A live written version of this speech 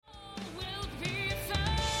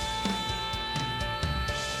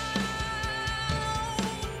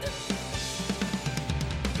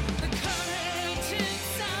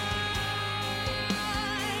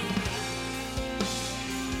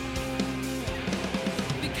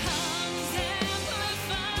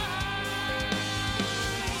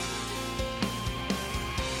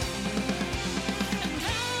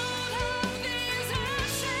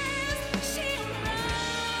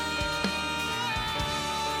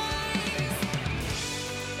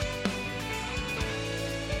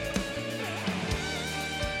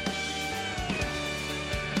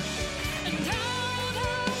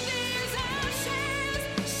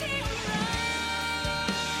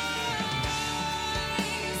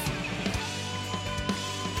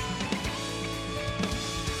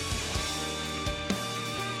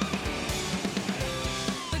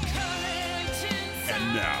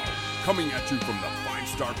Coming at you from the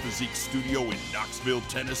 5-Star Physique Studio in Knoxville,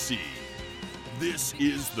 Tennessee. This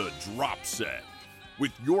is The Drop Set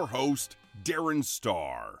with your host, Darren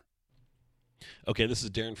Starr. Okay, this is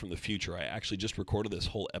Darren from the future. I actually just recorded this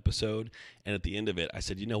whole episode, and at the end of it, I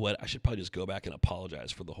said, you know what? I should probably just go back and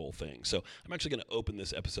apologize for the whole thing. So I'm actually going to open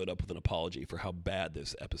this episode up with an apology for how bad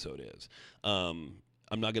this episode is.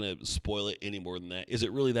 I'm not going to spoil it any more than that. Is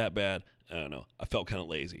it really that bad? I don't know. I felt kind of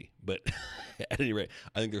lazy, but at any rate,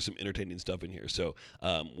 I think there's some entertaining stuff in here. So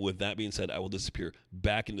with that being said, I will disappear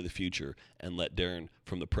back into the future and let Darren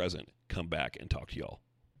from the present come back and talk to y'all.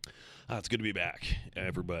 It's good to be back,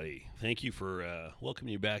 everybody. Thank you for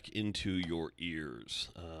welcoming you back into your ears.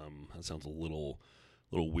 That sounds a little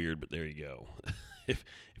weird, but there you go. If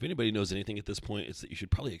anybody knows anything at this point, it's that you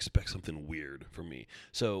should probably expect something weird from me.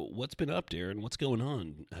 So what's been up, Darren? What's going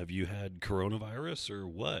on? Have you had coronavirus or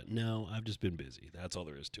what? No, I've just been busy. That's all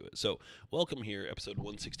there is to it. So welcome here, episode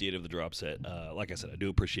 168 of The Drop Set. Like I said, I do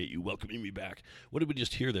appreciate you welcoming me back. What did we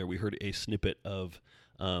just hear there? We heard a snippet of...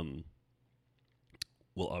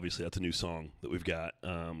 Well, obviously, that's a new song that we've got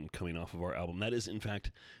coming off of our album. That is, in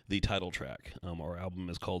fact, the title track. Our album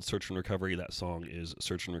is called Search and Recovery. That song is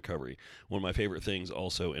Search and Recovery. One of my favorite things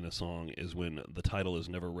also in a song is when the title is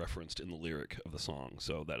never referenced in the lyric of the song.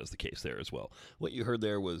 So that is the case there as well. What you heard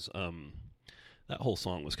there was that whole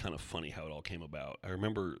song was kind of funny how it all came about. I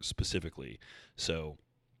remember specifically, so...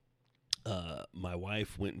 my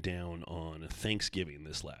wife went down on Thanksgiving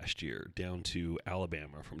this last year down to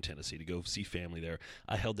Alabama from Tennessee to go see family there.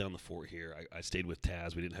 I held down the fort here. I stayed with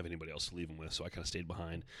Taz. We didn't have anybody else to leave him with, so I kind of stayed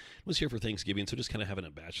behind. Was here for Thanksgiving, so just kind of having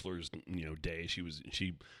a bachelor's day.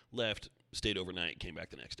 She left, stayed overnight, came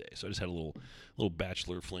back the next day. So I just had a little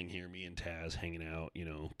bachelor fling here, me and Taz hanging out,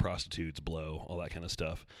 prostitutes, blow, all that kind of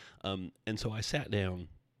stuff. And so I sat down.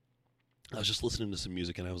 I was just listening to some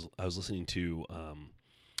music, and I was listening to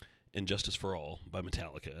And Justice for All by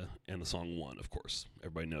Metallica, and the song One, of course.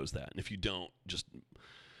 Everybody knows that. And if you don't, just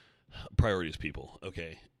priorities, people.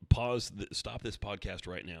 Okay, stop this podcast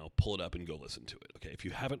right now, pull it up, and go listen to it. Okay, if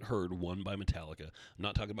you haven't heard One by Metallica, I'm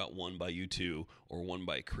not talking about One by U2, or One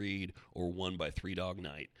by Creed, or One by Three Dog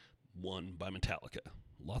Night. One by Metallica.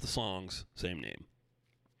 Lots of songs, same name.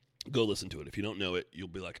 Go listen to it. If you don't know it, you'll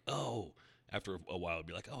be like, oh... After a while, it'll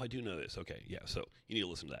be like, oh, I do know this. Okay, yeah, so you need to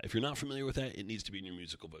listen to that. If you're not familiar with that, it needs to be in your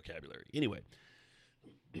musical vocabulary. Anyway,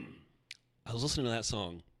 I was listening to that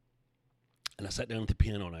song, and I sat down at the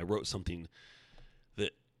piano, and I wrote something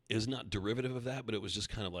that is not derivative of that, but it was just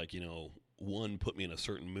kind of like, one put me in a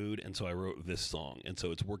certain mood, and so I wrote this song. And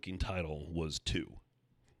so its working title was Two,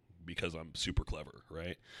 because I'm super clever,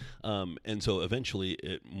 right? And so eventually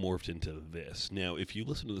it morphed into this. Now, if you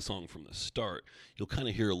listen to the song from the start, you'll kind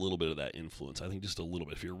of hear a little bit of that influence. I think just a little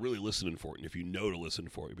bit. If you're really listening for it, and if you know to listen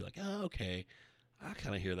for it, you'll be like, oh, okay, I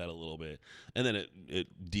kind of hear that a little bit. And then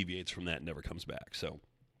it deviates from that and never comes back. So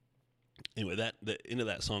anyway, the end of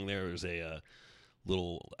that song there's a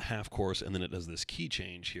little half chorus, and then it does this key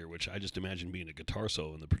change here, which I just imagine being a guitar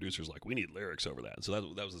solo, and the producer's like, we need lyrics over that. And so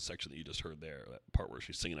that was the section that you just heard there, that part where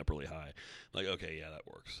she's singing up really high. Like, okay, yeah, that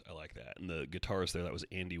works. I like that. And the guitarist there, that was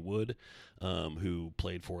Andy Wood, who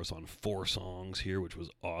played for us on 4 songs here, which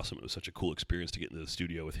was awesome. It was such a cool experience to get into the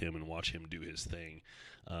studio with him and watch him do his thing.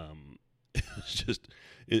 It's just,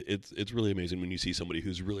 it's really amazing when you see somebody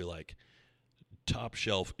who's really like top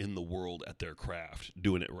shelf in the world at their craft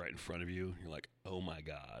doing it right in front of you. You're like, oh my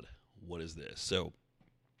God, what is this? So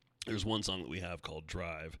there's one song that we have called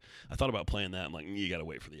Drive. I thought about playing that. I'm like, you got to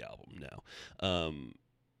wait for the album now.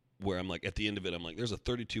 Where I'm like, at the end of it, I'm like, there's a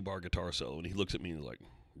 32-bar guitar solo. And he looks at me and he's like,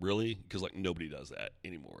 really? Because like nobody does that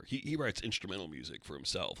anymore. He writes instrumental music for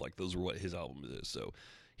himself. Like those are what his album is. So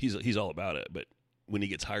he's all about it. But when he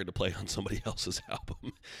gets hired to play on somebody else's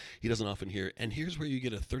album, he doesn't often hear, and here's where you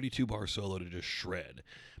get a 32-bar solo to just shred.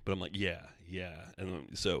 But I'm like, yeah. And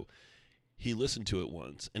so he listened to it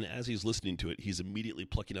once, and as he's listening to it, he's immediately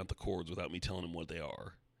plucking out the chords without me telling him what they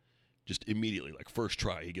are. Just immediately, like first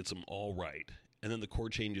try, he gets them all right. And then the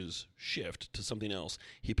chord changes shift to something else.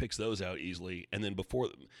 He picks those out easily, and then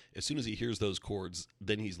as soon as he hears those chords,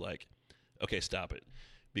 then he's like, okay, stop it.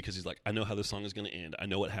 Because he's like, I know how this song is going to end. I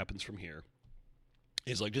know what happens from here.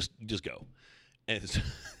 He's like, just go.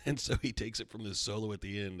 And so he takes it from this solo at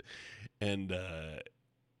the end, and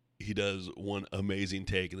he does one amazing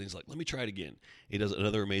take, and then he's like, let me try it again. He does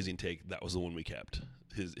another amazing take. That was the one we kept.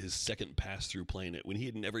 His second pass through playing it when he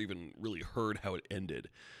had never even really heard how it ended.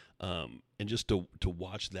 And just to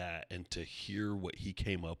watch that and to hear what he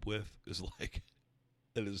came up with is like,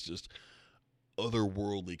 it is just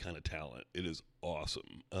otherworldly kind of talent. It is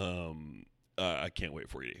awesome. I can't wait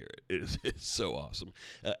for you to hear it. It's so awesome.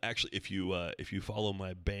 Actually, if you follow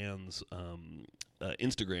my band's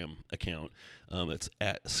Instagram account, it's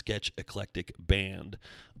at Sketch Eclectic Band.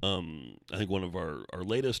 I think one of our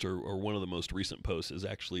latest or one of the most recent posts is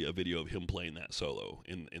actually a video of him playing that solo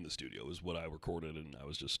in the studio. It was what I recorded, and I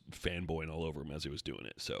was just fanboying all over him as he was doing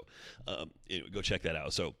it. So anyway, go check that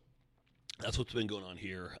out. So that's what's been going on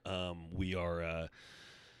here. We are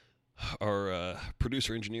our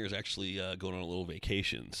producer engineer is actually going on a little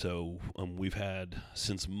vacation. So we've had,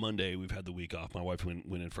 since Monday, we've had the week off. My wife went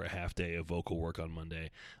in for a half day of vocal work on Monday.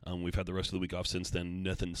 We've had the rest of the week off since then.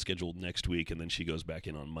 Nothing scheduled next week, and then she goes back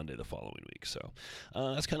in on Monday the following week. So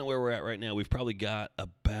that's kind of where we're at right now. We've probably got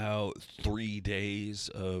about 3 days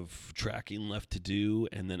of tracking left to do,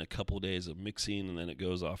 and then a couple of days of mixing, and then it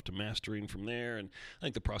goes off to mastering from there. And I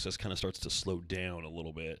think the process kind of starts to slow down a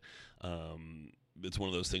little bit. It's one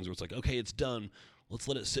of those things where it's like, okay, it's done. Let's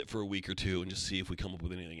let it sit for a week or two and just see if we come up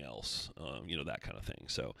with anything else, that kind of thing.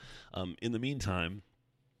 So in the meantime,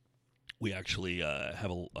 we actually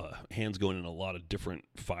have hands going in a lot of different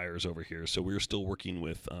fires over here. So we're still working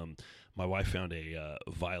with, my wife found a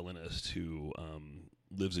violinist who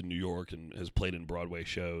lives in New York and has played in Broadway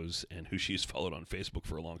shows, and who she's followed on Facebook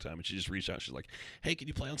for a long time. And she just reached out. She's like, hey, can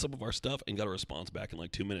you play on some of our stuff? And got a response back in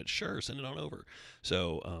like 2 minutes. Sure, send it on over.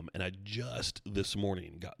 So, and I just this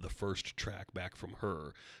morning got the first track back from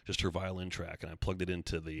her, just her violin track, and I plugged it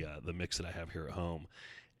into the mix that I have here at home.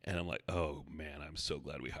 And I'm like, oh, man, I'm so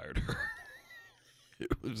glad we hired her.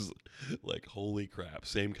 It was like, holy crap,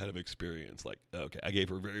 same kind of experience. Like, okay, I gave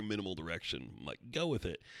her very minimal direction. I'm like, go with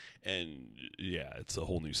it. And yeah, it's a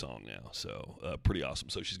whole new song now. So pretty awesome.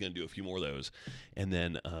 So she's going to do a few more of those. And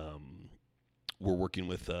then we're working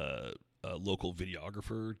with a local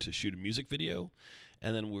videographer to shoot a music video.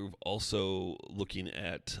 And then we're also looking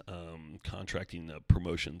at contracting a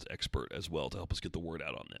promotions expert as well to help us get the word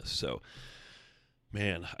out on this. So,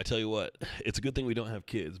 man, I tell you what, it's a good thing we don't have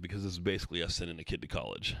kids, because this is basically us sending a kid to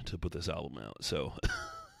college to put this album out. So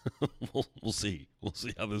we'll see. We'll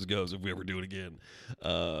see how this goes if we ever do it again.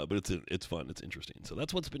 But it's fun. It's interesting. So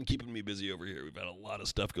that's what's been keeping me busy over here. We've had a lot of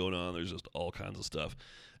stuff going on. There's just all kinds of stuff.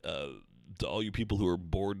 To all you people who are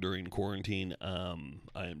bored during quarantine, I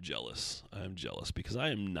am jealous. I am jealous because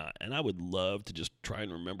I am not. And I would love to just try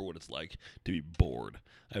and remember what it's like to be bored.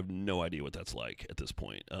 I have no idea what that's like at this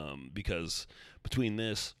point. Because between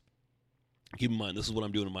this, keep in mind, this is what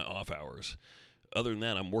I'm doing in my off hours. Other than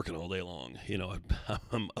that, I'm working all day long.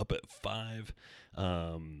 I'm up at 5.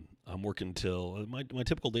 I'm working till my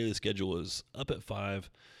typical daily schedule is up at 5.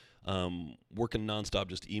 Working nonstop,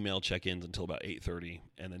 just email check-ins until about 8:30,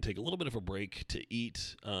 and then take a little bit of a break to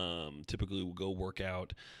eat. Typically, we'll go work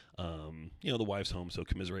out. The wife's home, so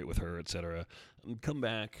commiserate with her, etc. Come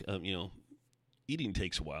back. Eating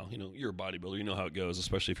takes a while. You're a bodybuilder. You know how it goes,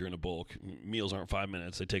 especially if you're in a bulk. Meals aren't 5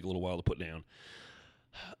 minutes. They take a little while to put down.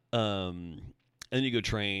 And then you go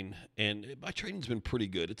train, and my training's been pretty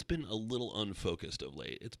good. It's been a little unfocused of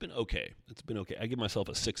late. It's been okay. I give myself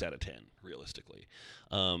a 6 out of 10, realistically.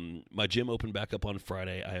 My gym opened back up on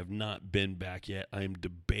Friday. I have not been back yet. I'm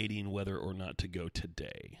debating whether or not to go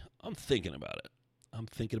today. I'm thinking about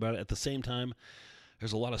it. At the same time,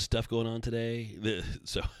 there's a lot of stuff going on today.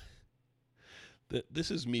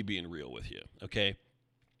 This is me being real with you, okay?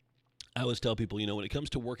 I always tell people, when it comes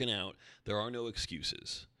to working out, there are no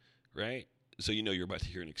excuses, right? So you're about to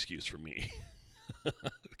hear an excuse from me,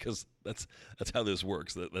 because that's how this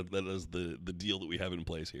works. That is the deal that we have in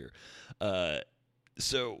place here.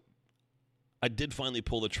 So I did finally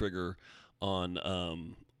pull the trigger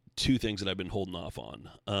on 2 things that I've been holding off on.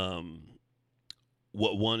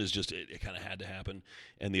 One is just it kind of had to happen,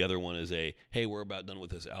 and the other one is hey, we're about done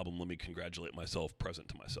with this album. Let me congratulate myself, present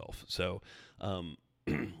to myself. So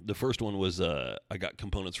the first one was I got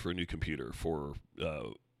components for a new computer for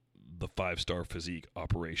the 5-Star Physique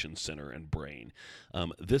Operations Center and Brain.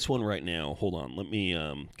 This one right now, hold on, let me,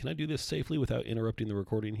 can I do this safely without interrupting the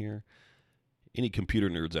recording here? Any computer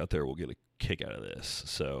nerds out there will get a kick out of this.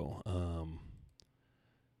 So,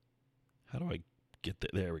 how do I get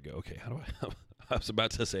there we go. Okay, how do I was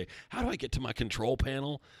about to say, how do I get to my control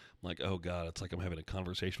panel? I'm like, oh God, it's like I'm having a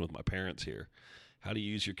conversation with my parents here. How to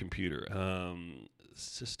use your computer.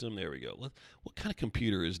 System, there we go. What kind of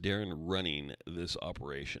computer is Darren running this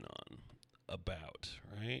operation on? About,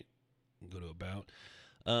 right? Go to About.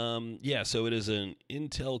 So it is an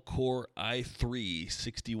Intel Core i3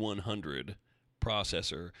 6100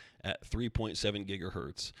 processor at 3.7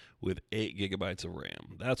 gigahertz with 8 gigabytes of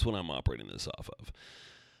RAM. That's what I'm operating this off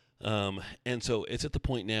of. And so it's at the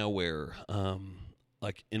point now where,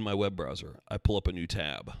 like in my web browser, I pull up a new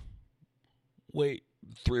tab. Wait,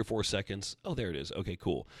 3 or 4 seconds. Oh, there it is. Okay,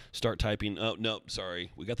 cool. Start typing. Oh, no,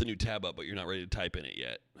 sorry. We got the new tab up, but you're not ready to type in it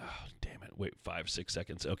yet. Oh, damn it. Wait 5, 6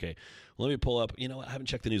 seconds. Okay. Well, let me pull up. You know what? I haven't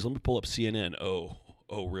checked the news. Let me pull up CNN. Oh,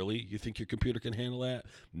 really? You think your computer can handle that?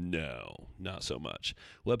 No, not so much.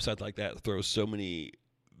 Websites like that throw so many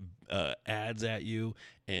ads at you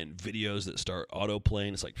and videos that start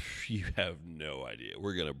auto-playing. It's like, you have no idea.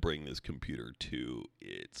 We're going to bring this computer to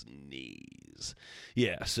its knees.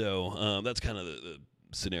 Yeah, so that's kind of the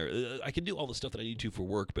scenario. I can do all the stuff that I need to for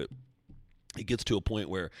work, but it gets to a point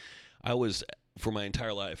where for my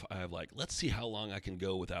entire life, I have let's see how long I can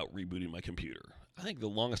go without rebooting my computer. I think the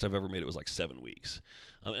longest I've ever made it was 7 weeks.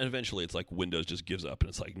 And eventually it's Windows just gives up and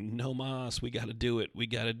it's no mas, we got to do it.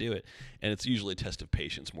 And it's usually a test of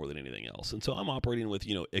patience more than anything else. And so I'm operating with,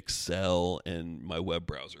 Excel and my web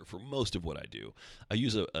browser for most of what I do. I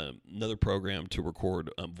use another program to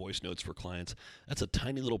record voice notes for clients. That's a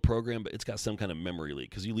tiny little program, but it's got some kind of memory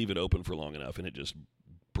leak because you leave it open for long enough and it just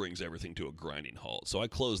brings everything to a grinding halt. So I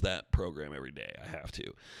close that program every day. I have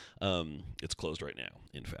to. It's closed right now,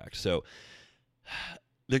 in fact. So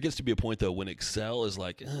there gets to be a point, though, when Excel is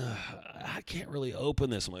I can't really open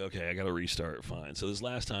this. I'm okay, I got to restart. Fine. So this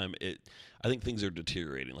last time, I think things are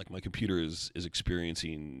deteriorating. My computer is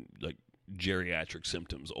experiencing geriatric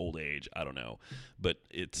symptoms, old age. I don't know, but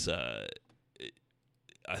it's. I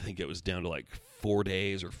think it was down to 4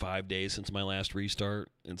 days or 5 days since my last restart,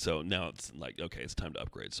 and so now it's okay, it's time to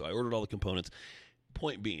upgrade. So I ordered all the components.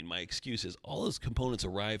 Point being, my excuse is all those components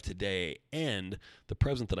arrived today, and the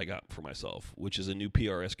present that I got for myself, which is a new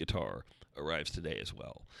PRS guitar, arrives today as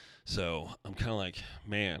well. So I'm kind of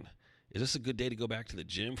man, is this a good day to go back to the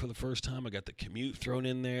gym for the first time? I got the commute thrown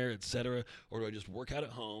in there, etc. Or do I just work out at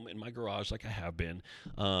home in my garage like I have been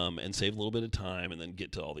and save a little bit of time and then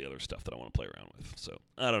get to all the other stuff that I want to play around with? So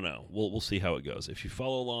I don't know. We'll see how it goes. If you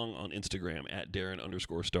follow along on Instagram at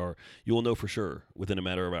Darren_star, you will know for sure within a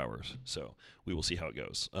matter of hours. So we will see how it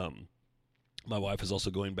goes. My wife is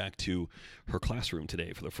also going back to her classroom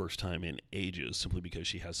today for the first time in ages, simply because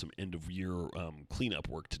she has some end-of-year cleanup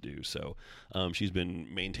work to do. So she's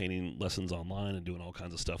been maintaining lessons online and doing all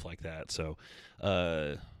kinds of stuff like that. So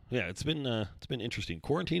it's been interesting.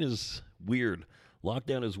 Quarantine is weird.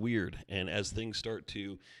 Lockdown is weird, and as things start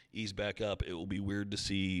to ease back up, it will be weird to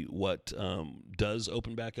see what does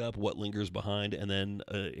open back up, what lingers behind, and then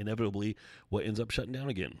inevitably what ends up shutting down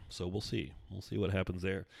again. So we'll see. We'll see what happens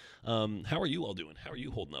there. How are you all doing? How are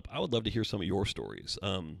you holding up? I would love to hear some of your stories.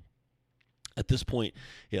 At this point,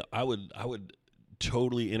 I would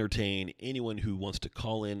totally entertain anyone who wants to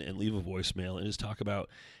call in and leave a voicemail and just talk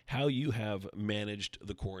about how you have managed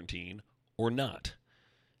the quarantine or not.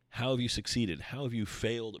 How have you succeeded? How have you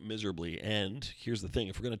failed miserably? And here's the thing.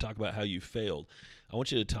 If we're going to talk about how you failed, I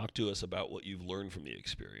want you to talk to us about what you've learned from the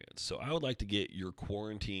experience. So I would like to get your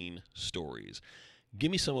quarantine stories.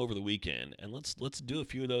 Give me some over the weekend, and let's do a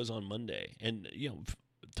few of those on Monday. And,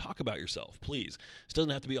 talk about yourself, please. This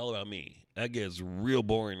doesn't have to be all about me. That gets real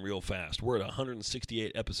boring real fast. We're at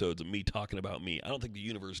 168 episodes of me talking about me. I don't think the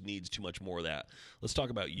universe needs too much more of that. Let's talk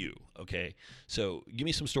about you, okay? So give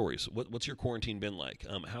me some stories. What's your quarantine been like?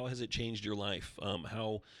 How has it changed your life?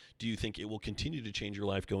 How do you think it will continue to change your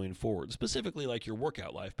life going forward? Specifically your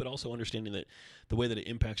workout life, but also understanding that the way that it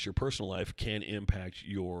impacts your personal life can impact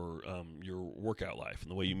your workout life and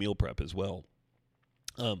the way you meal prep as well.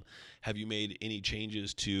 Have you made any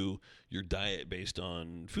changes to your diet based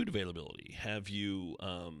on food availability? Have you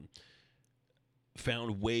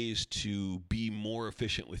found ways to be more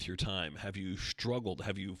efficient with your time? Have you struggled?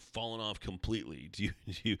 Have you fallen off completely? Do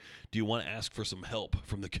you want to ask for some help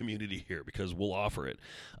from the community here? Because we'll offer it.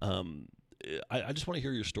 I just want to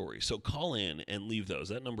hear your story. So call in and leave those.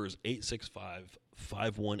 That number is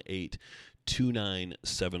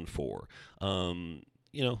 865-518-2974.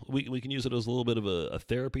 We can use it as a little bit of a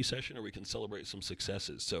therapy session, or we can celebrate some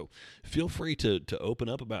successes. So feel free to open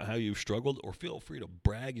up about how you've struggled, or feel free to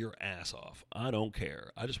brag your ass off. I don't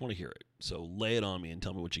care. I just want to hear it. So lay it on me and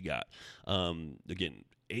tell me what you got. Again,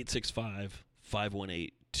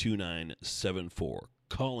 865-518-2974.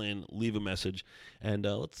 Call in, leave a message, and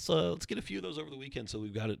let's get a few of those over the weekend so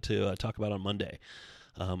we've got it to talk about on Monday.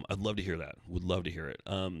 I'd love to hear that. Would love to hear it.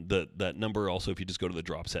 That number also, if you just go to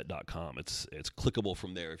thedropset.com, it's clickable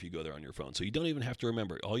from there if you go there on your phone. So you don't even have to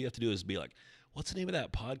remember it. All you have to do is be like, what's the name of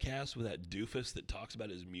that podcast with that doofus that talks about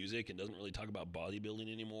his music and doesn't really talk about bodybuilding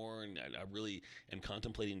anymore? And I really am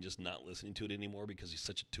contemplating just not listening to it anymore because he's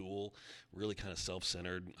such a tool, really kind of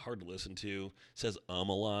self-centered, hard to listen to, says a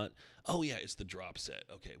lot. Oh, yeah, it's The Drop Set.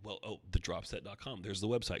 Okay, well, thedropset.com. There's the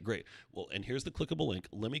website. Great. Well, and here's the clickable link.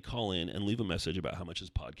 Let me call in and leave a message about how much his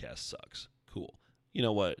podcast sucks. Cool. You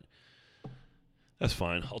know what? That's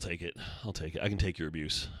fine. I'll take it. I can take your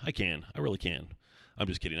abuse. I can. I really can. I'm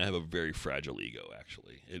just kidding. I have a very fragile ego,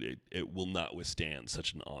 actually. It will not withstand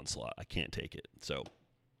such an onslaught. I can't take it. So,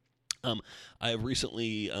 I have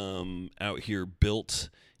recently out here built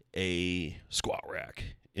a squat rack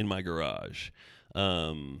in my garage.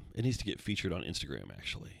 It needs to get featured on Instagram,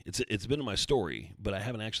 actually. It's been in my story, but I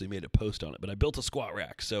haven't actually made a post on it. But I built a squat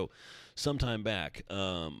rack. So sometime back,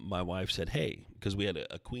 my wife said, hey, because we had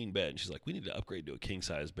a queen bed, and she's like, we need to upgrade to a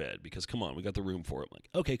king-size bed because, come on, we got the room for it. I'm like,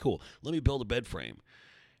 okay, cool. Let me build a bed frame.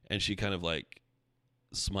 And she kind of like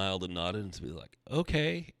smiled and nodded and was like,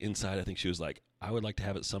 okay. Inside, I think she was like, I would like to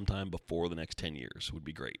have it sometime before the next 10 years would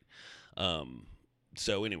be great.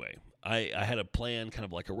 So anyway, I had a plan, kind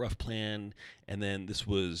of like a rough plan, and then this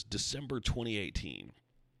was December 2018,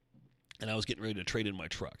 and I was getting ready to trade in my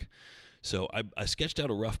truck. So I sketched out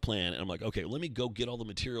a rough plan, and I'm like, okay, let me go get all the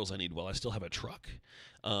materials I need while I still have a truck,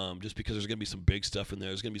 just because there's going to be some big stuff in there.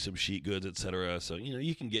 There's going to be some sheet goods, etc. So,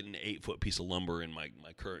 you can get an 8-foot piece of lumber in my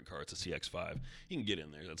current car. It's a CX-5. You can get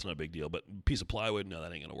in there. That's not a big deal. But a piece of plywood, no,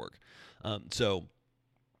 that ain't going to work. So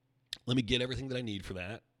let me get everything that I need for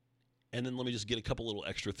that. And then let me just get a couple little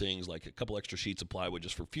extra things, like a couple extra sheets of plywood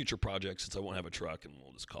just for future projects since I won't have a truck, and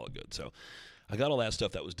we'll just call it good. So I got all that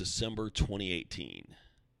stuff. That was December 2018.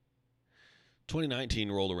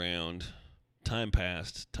 2019 rolled around. Time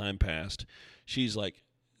passed. She's like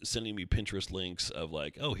sending me Pinterest links of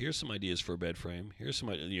like, oh, here's some ideas for a bed frame. Here's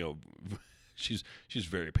some, she's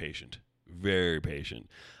very patient. Very patient.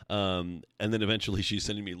 And then eventually she's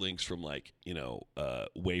sending me links from like,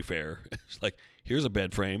 Wayfair. It's like, here's a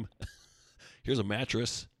bed frame. Here's a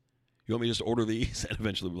mattress. You want me to just order these? And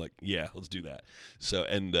eventually we're like, yeah, let's do that. So,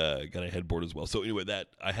 and got a headboard as well. So anyway,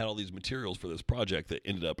 I had all these materials for this project that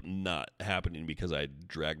ended up not happening because I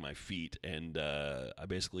dragged my feet, and I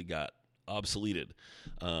basically got obsoleted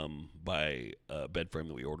by a bed frame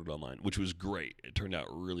that we ordered online, which was great. It turned out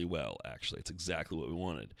really well, actually. It's exactly what we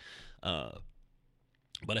wanted.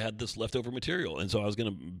 But I had this leftover material, and so I was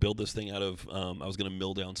going to build this thing out of, I was going to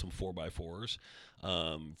mill down some 4x4s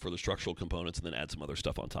for the structural components and then add some other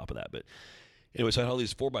stuff on top of that. But anyway, so I had all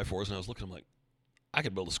these 4x4s, and I was looking, I'm like, I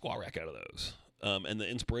could build a squat rack out of those. And the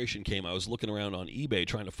inspiration came, I was looking around on eBay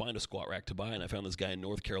trying to find a squat rack to buy, and I found this guy in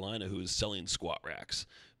North Carolina who was selling squat racks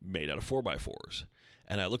made out of 4x4s.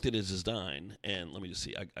 And I looked at his design, and let me just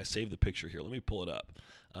see, I saved the picture here. Let me pull it up.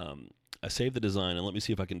 I saved the design, and let me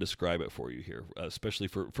see if I can describe it for you here, especially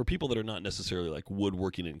for people that are not necessarily like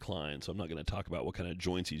woodworking inclined. So I'm not going to talk about what kind of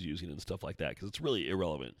joints he's using and stuff like that because it's really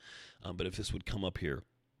irrelevant. But if this would come up here,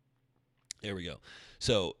 there we go.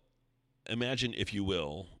 So imagine, if you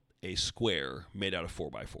will, a square made out of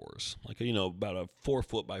 4x4s, like about a 4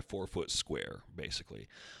 foot by 4 foot square, basically.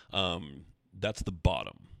 That's the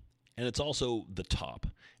bottom, and it's also the top,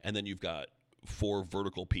 and then you've got 4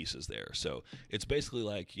 vertical pieces there. So it's basically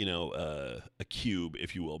like, a cube,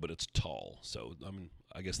 if you will, but it's tall. So,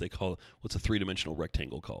 I guess they call it, what's a 3-dimensional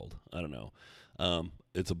rectangle called? I don't know.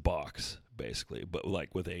 It's a box, basically, but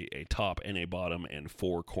like with a top and a bottom and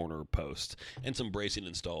 4 corner posts and some bracing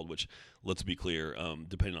installed, which, let's be clear,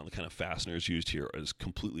 depending on the kind of fasteners used here, is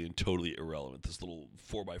completely and totally irrelevant. This little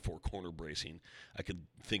 4x4 corner bracing, I could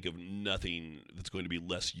think of nothing that's going to be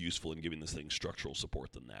less useful in giving this thing structural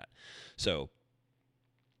support than that. So,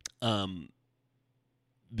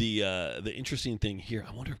 the interesting thing here,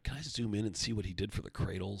 I wonder, can I zoom in and see what he did for the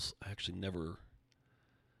cradles? I actually never.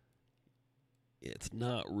 It's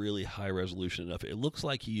not really high resolution enough. It looks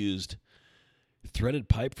like he used threaded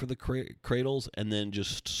pipe for the cradles and then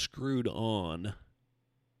just screwed on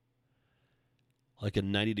like a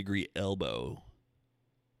 90-degree elbow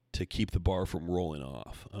to keep the bar from rolling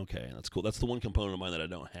off. Okay, that's cool. That's the one component of mine that I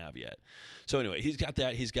don't have yet. So anyway, he's got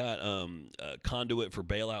that. He's got conduit for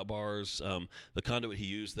bailout bars. The conduit he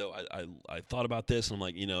used, though, I thought about this, and I'm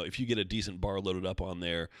like, if you get a decent bar loaded up on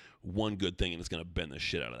there, one good thing, and it's going to bend the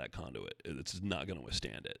shit out of that conduit. It's not going to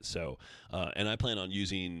withstand it. So, and I plan on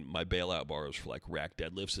using my bailout bars for like rack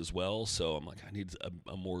deadlifts as well. So I'm like, I need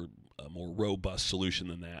a more robust solution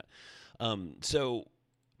than that. So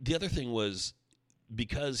the other thing was,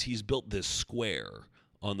 because he's built this square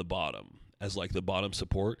on the bottom as like the bottom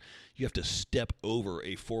support, you have to step over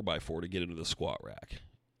a 4x4 to get into the squat rack.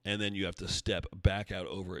 And then you have to step back out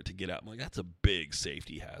over it to get out. I'm like, that's a big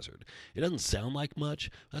safety hazard. It doesn't sound like much.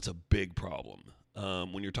 That's a big problem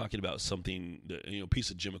when you're talking about something,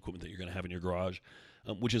 piece of gym equipment that you're going to have in your garage,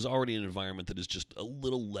 which is already an environment that is just a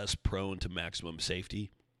little less prone to maximum safety.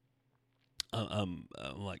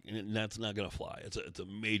 Like, that's not going to fly. It's a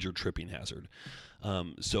major tripping hazard.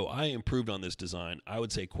 So I improved on this design, I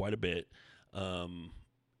would say, quite a bit.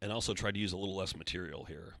 and also tried to use a little less material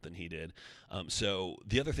here than he did. So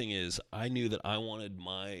the other thing is, I knew that I wanted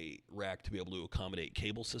my rack to be able to accommodate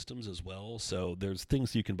cable systems as well. So there's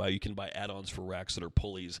things you can buy. You can buy add-ons for racks that are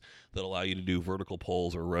pulleys that allow you to do vertical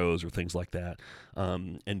pulls or rows or things like that.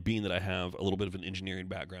 And being that I have a little bit of an engineering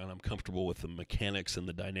background, I'm comfortable with the mechanics and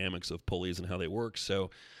the dynamics of pulleys and how they work. So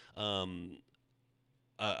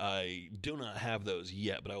I do not have those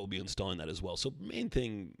yet, but I will be installing that as well. So main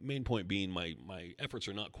point being, my efforts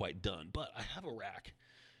are not quite done, but I have a rack,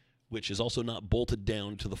 which is also not bolted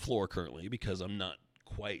down to the floor currently because I'm not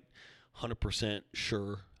quite 100%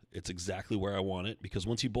 sure it's exactly where I want it. Because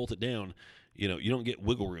once you bolt it down, you don't get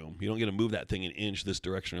wiggle room. You don't get to move that thing an inch this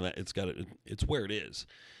direction or that. It's where it is,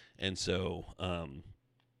 and so.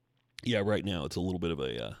 Yeah, right now it's a little bit of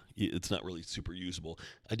it's not really super usable.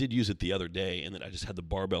 I did use it the other day, and then I just had the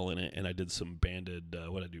barbell in it, and I did some banded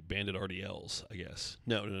RDLs, I guess.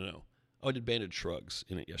 No. Oh, I did banded shrugs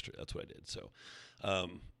in it yesterday. That's what I did. So,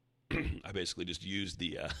 I basically just used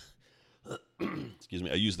the, excuse me,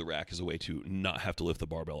 I used the rack as a way to not have to lift the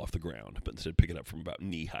barbell off the ground, but instead pick it up from about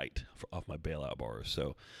knee height off my bailout bars.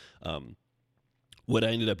 So, what I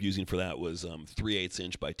ended up using for that was 3/8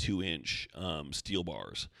 inch by 2 inch steel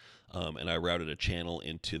bars. And I routed a channel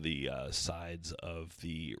into the sides of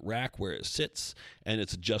the rack where it sits, and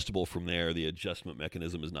it's adjustable from there. The adjustment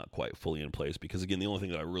mechanism is not quite fully in place because, again, the only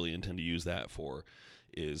thing that I really intend to use that for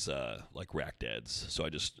is like rack deads. So I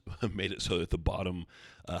just made it so that the bottom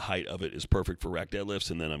height of it is perfect for rack deadlifts,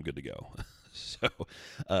 and then I'm good to go. So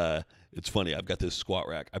it's funny. I've got this squat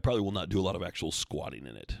rack. I probably will not do a lot of actual squatting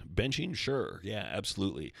in it. Benching, sure. Yeah,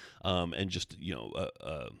 absolutely. And just,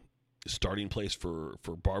 starting place for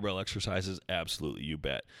barbell exercises, absolutely, you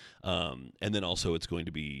bet. And then also it's going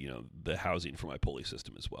to be, the housing for my pulley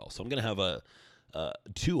system as well. So I'm going to have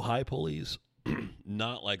two high pulleys,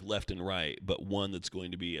 not like left and right, but one that's going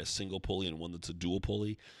to be a single pulley and one that's a dual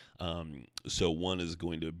pulley. So one is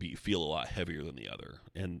going to feel a lot heavier than the other.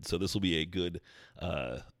 And so this will be a good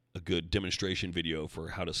demonstration video for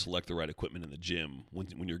how to select the right equipment in the gym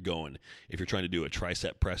when you're going. If you're trying to do a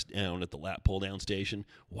tricep press down at the lat pull down station,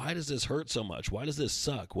 why does this hurt so much? Why does this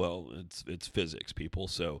suck? Well, it's physics, people.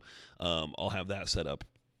 So I'll have that set up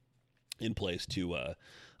in place to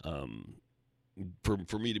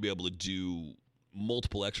for me to be able to do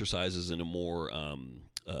multiple exercises in a more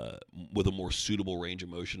with a more suitable range of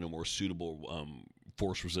motion, a more suitable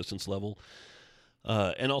force resistance level.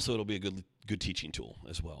 And also it'll be a good teaching tool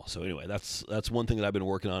as well. So anyway, that's one thing that I've been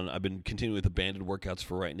working on. I've been continuing with the banded workouts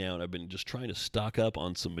for right now, and I've been just trying to stock up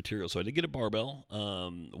on some material. So I did get a barbell.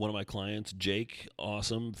 One of my clients, Jake,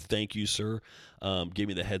 awesome, thank you, sir, gave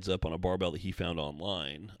me the heads up on a barbell that he found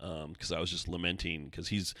online because I was just lamenting because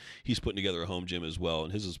he's putting together a home gym as well,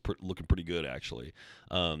 and his is looking pretty good actually.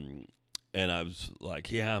 And I was like,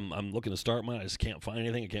 yeah, I'm looking to start mine. I just can't find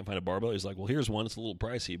anything. I can't find a barbell. He's like, well, here's one. It's a little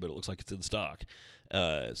pricey, but it looks like it's in stock.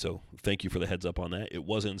 So thank you for the heads up on that. It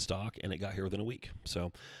was in stock, and it got here within a week.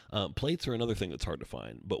 So plates are another thing that's hard to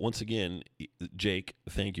find. But once again, Jake,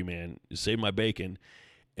 thank you, man. You saved my bacon.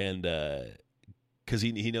 And because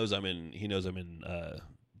he knows I'm in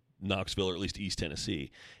Knoxville, or at least East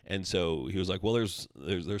Tennessee, and so he was like, well, there's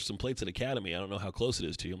some plates at Academy. I don't know how close it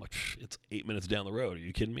is to you. I'm like, it's 8 minutes down the road. Are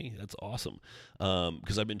you kidding me? That's awesome.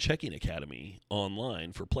 Because I've been checking Academy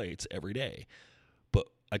online for plates every day, but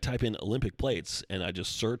I type in Olympic plates and I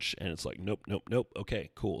just search, and it's like, nope.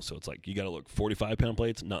 Okay, cool. So it's like, you got to look 45-pound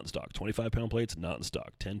plates, not in stock. 25-pound plates, not in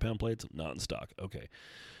stock. 10-pound plates, not in stock. Okay.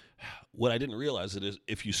 What I didn't realize is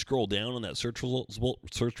if you scroll down on that search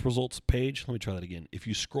results page, let me try that again. If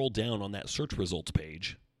you scroll down on that search results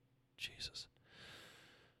page, Jesus,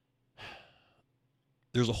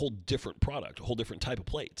 there's a whole different product, a whole different type of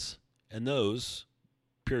plates. And those,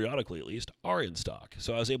 periodically at least, are in stock.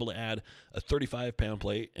 So I was able to add a 35-pound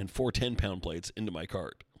plate and 4 10-pound plates into my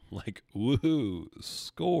cart. Like, woohoo,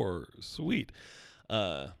 score, sweet.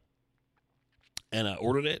 And I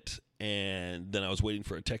ordered it. And then I was waiting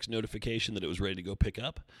for a text notification that it was ready to go pick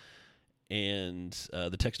up. And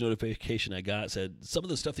the text notification I got said, some of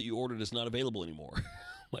the stuff that you ordered is not available anymore.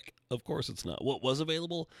 Like, of course it's not. What was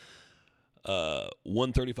available?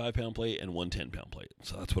 One 35-pound plate and one 10-pound plate.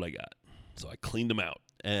 So that's what I got. So I cleaned them out.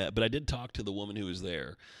 But I did talk to the woman who was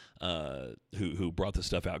there who brought the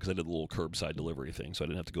stuff out because I did the little curbside delivery thing, so I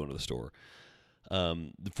didn't have to go into the store.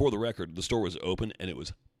 For the record, the store was open and it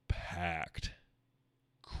was packed.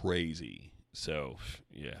 Crazy. So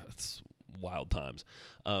yeah, it's wild times.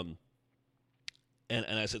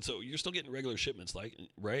 And I said, so you're still getting regular shipments, like,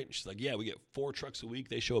 right? She's like, yeah, we get 4 trucks a week.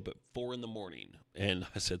 They show up at 4 in the morning. And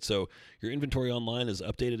I said, so your inventory online is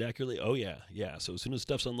updated accurately? Oh, yeah. So as soon as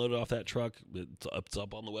stuff's unloaded off that truck, it's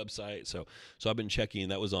up on the website. So I've been checking.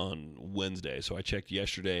 That was on Wednesday. So I checked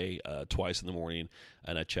yesterday twice in the morning,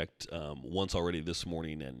 and I checked once already this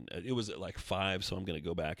morning, and it was at like 5. So I'm going to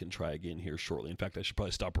go back and try again here shortly. In fact, I should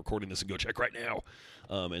probably stop recording this and go check right now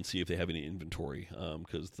and see if they have any inventory,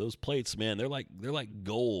 because those plates, man, they're like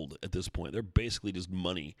gold at this point. They're basically just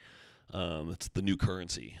money. It's the new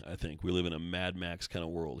currency, I think. We live in a Mad Max kind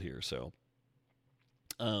of world here. So,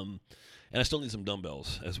 and I still need some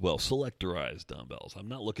dumbbells as well, selectorized dumbbells. I'm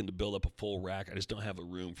not looking to build up a full rack. I just don't have a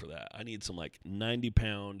room for that. I need some like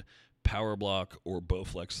 90-pound Power Block or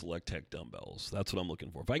Bowflex Select Tech dumbbells. That's what I'm looking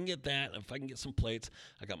for. If I can get that, if I can get some plates,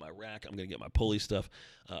 I got my rack, I'm going to get my pulley stuff.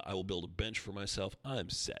 I will build a bench for myself. I'm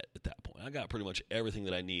set at that point. I got pretty much everything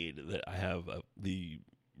that I need, that I have the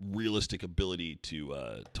realistic ability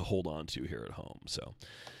to hold on to here at home. So,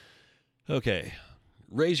 okay,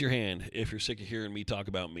 raise your hand if you're sick of hearing me talk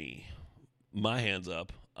about me. My hand's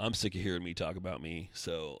up. I'm sick of hearing me talk about me.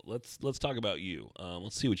 So let's talk about you.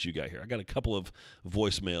 Let's see what you got here. I got a couple of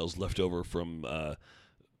voicemails left over from I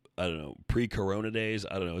don't know, pre-corona days.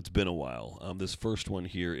 I don't know. It's been a while. This first one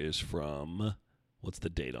here is from, what's the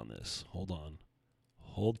date on this? Hold on.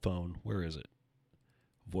 Hold phone. Where is it?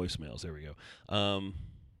 Voicemails. There we go.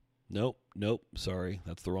 Nope. Sorry.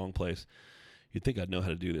 That's the wrong place. You'd think I'd know how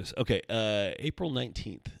to do this. Okay. April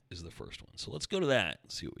 19th is the first one. So let's go to that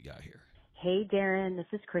and see what we got here. Hey, Darren. This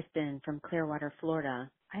is Kristen from Clearwater, Florida.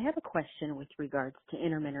 I have a question with regards to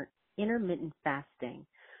intermittent fasting.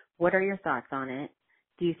 What are your thoughts on it?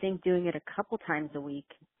 Do you think doing it a couple times a week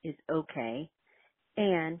is okay?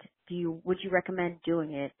 And would you recommend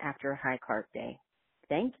doing it after a high carb day?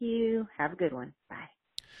 Thank you. Have a good one. Bye.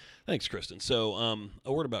 Thanks, Kristen. So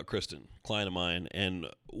a word about Kristen, client of mine, and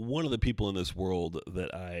one of the people in this world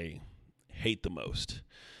that I hate the most.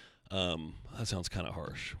 That sounds kind of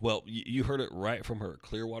harsh. Well, you heard it right from her,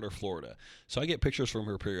 Clearwater, Florida. So I get pictures from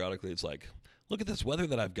her periodically. It's like, look at this weather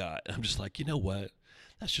that I've got. And I'm just like, you know what?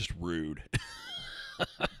 That's just rude.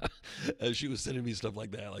 She was sending me stuff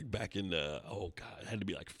like that, like back in, it had to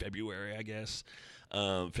be like February, I guess.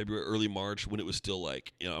 February, early March, when it was still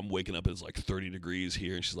like, I'm waking up and it's like 30 degrees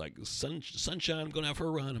here. And she's like, sunshine, I'm going out for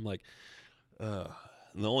a run. I'm like, and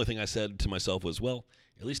the only thing I said to myself was, well,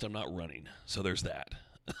 at least I'm not running. So there's that.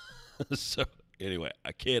 So anyway,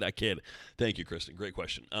 I kid. Thank you, Kristen. Great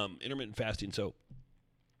question. Intermittent fasting. So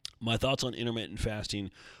my thoughts on intermittent fasting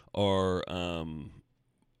are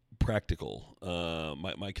practical.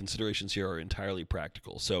 My considerations here are entirely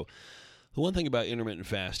practical. So the one thing about intermittent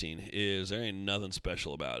fasting is there ain't nothing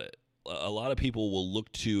special about it. A lot of people will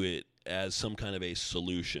look to it as some kind of a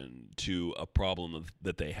solution to a problem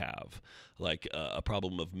that they have, like a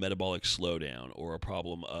problem of metabolic slowdown or a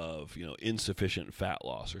problem of insufficient fat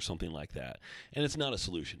loss or something like that. And it's not a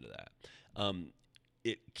solution to that.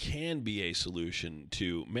 It can be a solution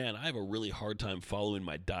to, man, I have a really hard time following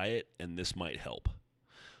my diet, and this might help.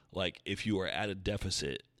 Like if you are at a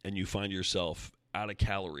deficit and you find yourself out of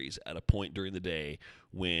calories at a point during the day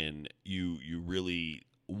when you really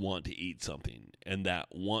want to eat something, and that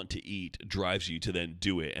want to eat drives you to then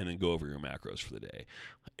do it and then go over your macros for the day.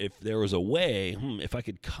 If there was a way, if I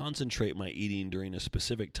could concentrate my eating during a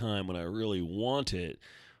specific time when I really want it,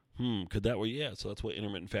 could that work? Yeah, so that's what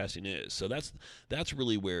intermittent fasting is. So that's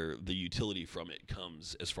really where the utility from it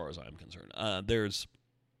comes as far as I'm concerned. There's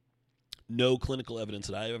no clinical evidence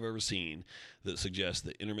that I have ever seen that suggests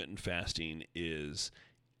that intermittent fasting is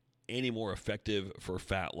any more effective for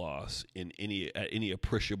fat loss at any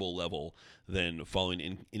appreciable level than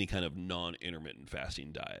following any kind of non-intermittent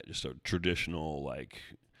fasting diet. Just a traditional, like,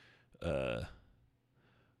 what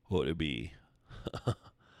would it be?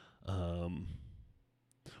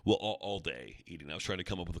 Well, all day eating. I was trying to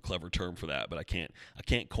come up with a clever term for that, but I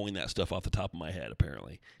can't coin that stuff off the top of my head,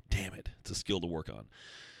 apparently. Damn it. It's a skill to work on.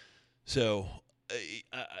 So,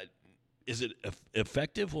 is it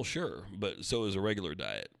effective? Well, sure, but so is a regular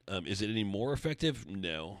diet. Is it any more effective?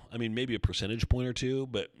 No. I mean, maybe a percentage point or two,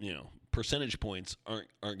 but percentage points aren't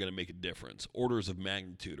going to make a difference. Orders of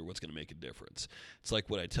magnitude are what's going to make a difference. It's like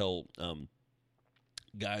what I tell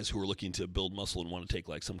guys who are looking to build muscle and want to take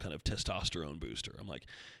like some kind of testosterone booster. I'm like,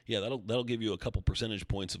 yeah, that'll give you a couple percentage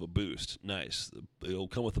points of a boost. Nice. It'll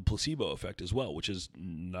come with a placebo effect as well, which is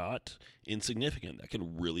not insignificant. That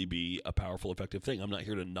can really be a powerful, effective thing. I'm not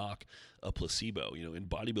here to knock a placebo. In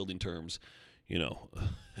bodybuilding terms,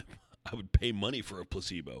 I would pay money for a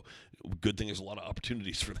placebo. Good thing there's a lot of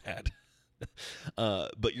opportunities for that.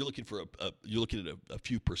 But you're looking for you're looking at a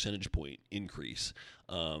few percentage point increase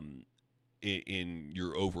in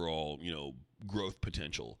your overall, growth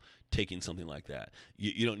potential. Taking something like that,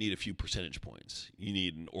 you don't need a few percentage points. You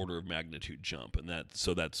need an order of magnitude jump, and that's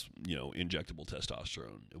injectable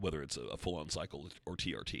testosterone, whether it's a full-on cycle or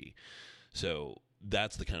TRT. So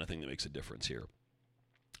that's the kind of thing that makes a difference here.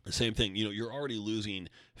 The same thing, you're already losing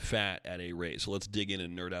fat at a rate. So let's dig in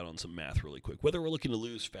and nerd out on some math really quick. Whether we're looking to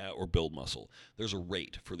lose fat or build muscle, there's a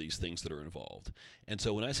rate for these things that are involved. And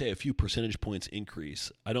so when I say a few percentage points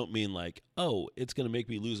increase, I don't mean like, oh, it's going to make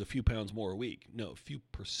me lose a few pounds more a week. No, a few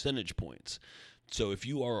percentage points. So if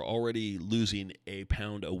you are already losing a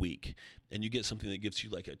pound a week and you get something that gives you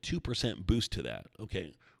like a 2% boost to that,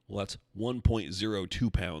 okay, well, that's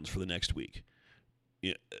 1.02 pounds for the next week.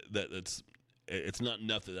 Yeah, it's not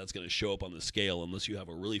enough that's going to show up on the scale unless you have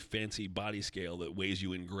a really fancy body scale that weighs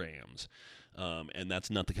you in grams. And that's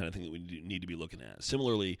not the kind of thing that we need to be looking at.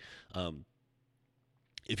 Similarly,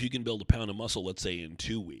 if you can build a pound of muscle, let's say in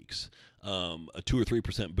 2 weeks, a 2 or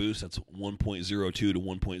 3% boost, that's 1.02 to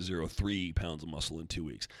 1.03 pounds of muscle in 2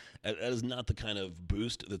 weeks. That is not the kind of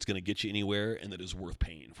boost that's going to get you anywhere and that is worth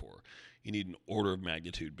paying for. You need an order of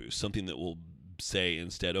magnitude boost, something that will say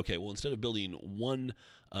instead, okay, well, instead of building 1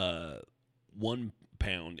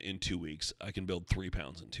 pound in 2 weeks, I can build 3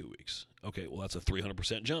 pounds in 2 weeks. Okay, well, that's a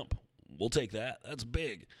 300% jump. We'll take that. That's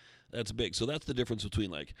big. So that's the difference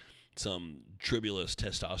between like some tribulus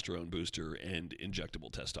testosterone booster and injectable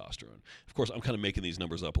testosterone. Of course, I'm kind of making these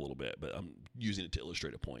numbers up a little bit, but I'm using it to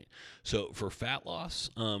illustrate a point. So for fat loss,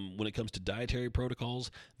 when it comes to dietary protocols,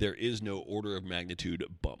 there is no order of magnitude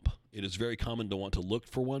bump. It is very common to want to look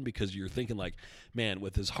for one because you're thinking like, man,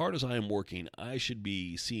 with as hard as I am working, I should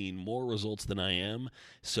be seeing more results than I am.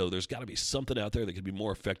 So there's got to be something out there that could be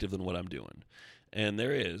more effective than what I'm doing. And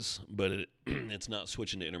there is, but it's not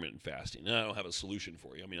switching to intermittent fasting. And I don't have a solution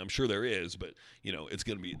for you. I mean, I'm sure there is, but it's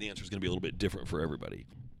going to be, the answer is going to be a little bit different for everybody.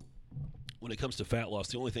 When it comes to fat loss,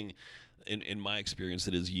 the only thing in my experience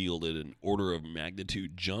that has yielded an order of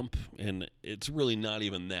magnitude jump, and it's really not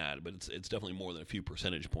even that, but it's definitely more than a few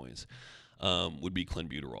percentage points, would be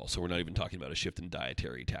clenbuterol. So we're not even talking about a shift in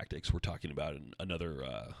dietary tactics. We're talking about another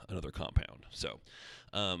compound. So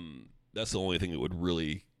that's the only thing that would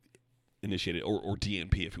really initiate it, or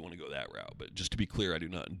DNP if you want to go that route. But just to be clear, I do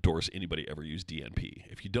not endorse anybody ever use DNP.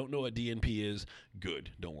 If you don't know what DNP is,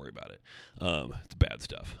 good. Don't worry about it. It's bad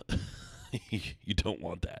stuff. You don't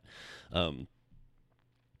want that.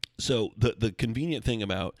 So the convenient thing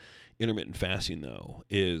about intermittent fasting, though,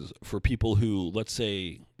 is for people who, let's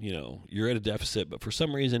say, you're at a deficit, but for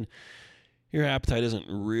some reason your appetite isn't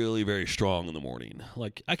really very strong in the morning.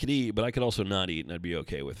 Like, I could eat, but I could also not eat, and I'd be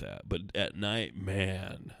okay with that. But at night,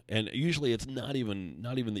 man, and usually it's not even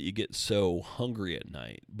that you get so hungry at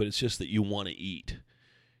night, but it's just that you want to eat.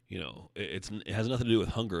 It has nothing to do with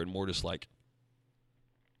hunger, and more just like,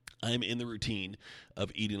 I'm in the routine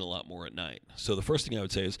of eating a lot more at night. So the first thing I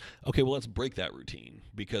would say is, okay, well, let's break that routine,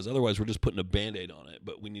 because otherwise we're just putting a Band-Aid on it,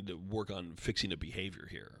 but we need to work on fixing a behavior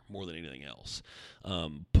here more than anything else.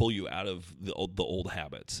 Pull you out of the old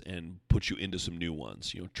habits and put you into some new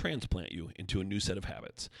ones, transplant you into a new set of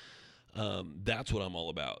habits. That's what I'm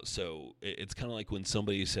all about. So it's kind of like when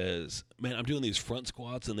somebody says, man, I'm doing these front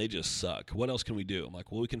squats and they just suck. What else can we do? I'm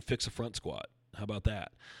like, well, we can fix a front squat. How about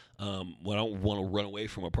that? When I don't want to run away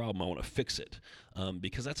from a problem, I want to fix it,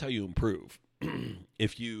 because that's how you improve.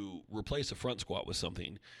 If you replace a front squat with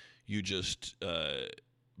something, you just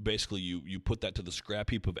basically you put that to the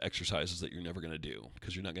scrap heap of exercises that you're never going to do,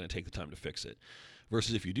 because you're not going to take the time to fix it.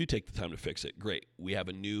 Versus if you do take the time to fix it, great. We have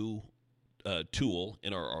a new tool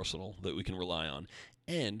in our arsenal that we can rely on.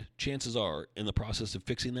 And chances are, in the process of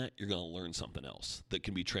fixing that, you're going to learn something else that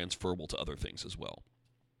can be transferable to other things as well.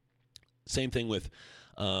 Same thing with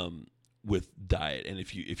diet, and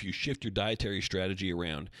if you shift your dietary strategy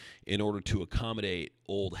around in order to accommodate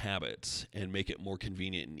old habits and make it more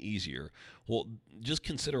convenient and easier, well, just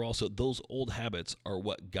consider also those old habits are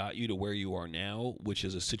what got you to where you are now, which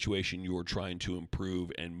is a situation you are trying to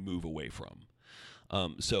improve and move away from.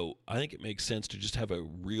 So I think it makes sense to just have a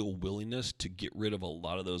real willingness to get rid of a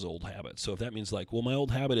lot of those old habits. So if that means like, well, my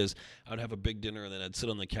old habit is I would have a big dinner and then I'd sit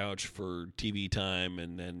on the couch for TV time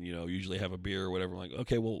and then, usually have a beer or whatever. I'm like,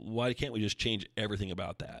 okay, well, why can't we just change everything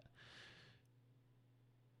about that?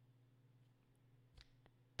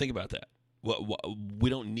 Think about that. We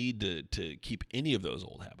don't need to keep any of those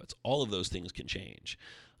old habits. All of those things can change.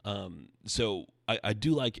 So I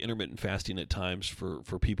do like intermittent fasting at times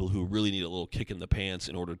for people who really need a little kick in the pants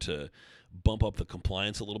in order to bump up the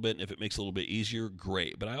compliance a little bit. And if it makes it a little bit easier,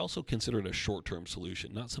 great. But I also consider it a short-term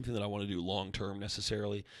solution, not something that I want to do long-term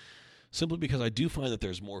necessarily. simply because I do find that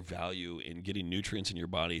there's more value in getting nutrients in your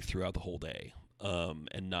body throughout the whole day.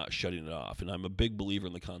 And not shutting it off. And I'm a big believer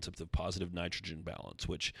in the concept of positive nitrogen balance,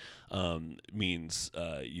 which means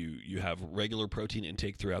you have regular protein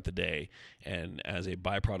intake throughout the day, and as a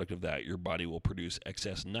byproduct of that, your body will produce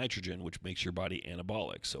excess nitrogen, which makes your body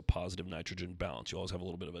anabolic. So positive nitrogen balance. You always have a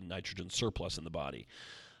little bit of a nitrogen surplus in the body.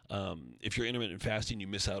 If you're intermittent fasting, you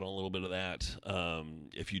miss out on a little bit of that.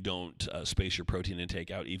 If you don't space your protein intake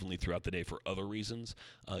out evenly throughout the day for other reasons,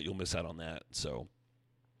 you'll miss out on that. So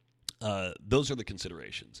those are the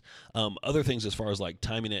considerations. Other things as far as like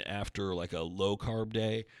timing it after like a low carb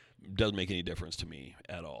day doesn't make any difference to me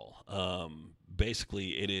at all.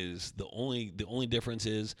 Basically, it is the only difference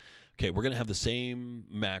is, okay, we're going to have the same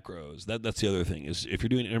macros. That's the other thing is if you're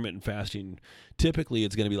doing intermittent fasting, typically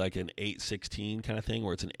it's going to be like an 8-16 kind of thing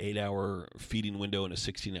where it's an 8-hour feeding window and a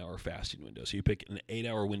 16-hour fasting window. So you pick an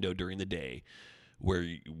 8-hour window during the day where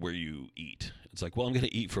you eat. It's like, well, I'm going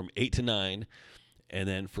to eat from 8 to 9. And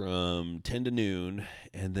then from 10 to noon,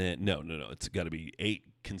 and then, no, it's got to be 8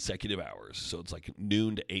 consecutive hours. So it's like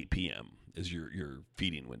noon to 8 p.m. is your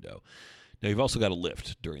feeding window. Now, you've also got to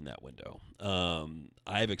lift during that window.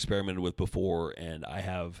 I've experimented with before, and I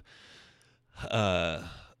have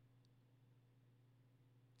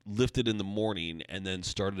lifted in the morning and then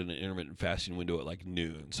started an intermittent fasting window at like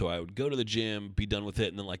noon. So I would go to the gym, be done with it,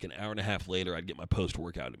 and then like an hour and a half later, I'd get my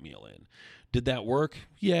post-workout meal in. Did that work?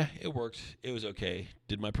 Yeah, it worked. It was okay.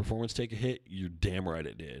 Did my performance take a hit? You're damn right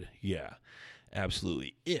it did. Yeah,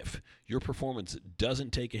 absolutely. If your performance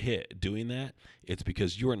doesn't take a hit doing that, it's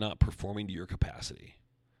because you are not performing to your capacity.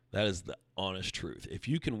 That is the honest truth. If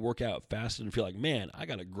you can work out fast and feel like, man, I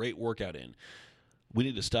got a great workout in, we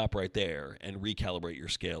need to stop right there and recalibrate your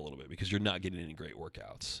scale a little bit because you're not getting any great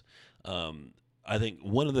workouts. I think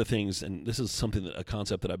one of the things, and this is a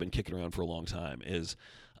concept that I've been kicking around for a long time, is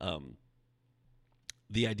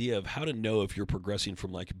the idea of how to know if you're progressing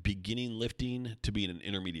from like beginning lifting to being an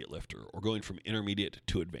intermediate lifter or going from intermediate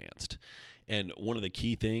to advanced. And one of the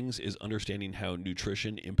key things is understanding how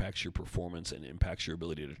nutrition impacts your performance and impacts your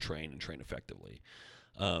ability to train and train effectively.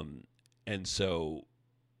 And so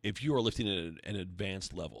if you are lifting at an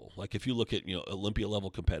advanced level, like if you look at, Olympia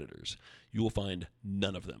level competitors, you will find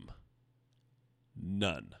none of them,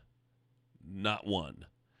 not one,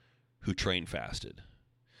 who train fasted.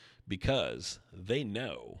 Because they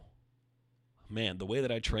know, man, the way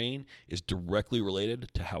that I train is directly related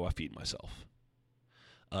to how I feed myself,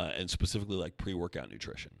 and specifically like pre-workout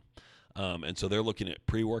nutrition. And so they're looking at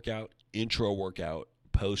pre-workout, intra-workout,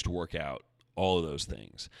 post-workout, all of those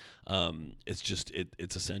things.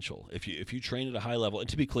 It's essential. If you train at a high level, and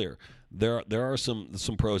to be clear, there are some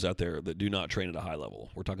pros out there that do not train at a high level.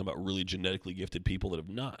 We're talking about really genetically gifted people that have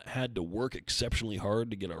not had to work exceptionally hard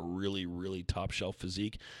to get a really, really top shelf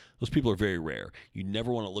physique. Those people are very rare. You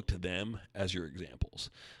never want to look to them as your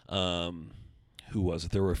examples. Who was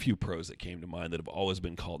it? There were a few pros that came to mind that have always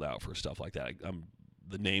been called out for stuff like that.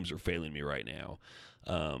 The names are failing me right now.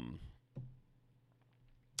 I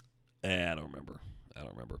don't remember.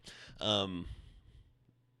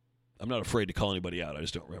 I'm not afraid to call anybody out. I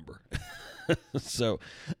just don't remember. So,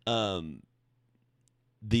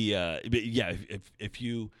 if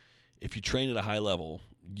you train at a high level,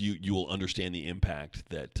 you will understand the impact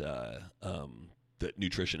that that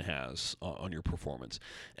nutrition has on your performance.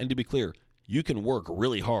 And to be clear, you can work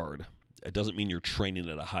really hard. It doesn't mean you're training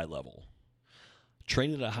at a high level.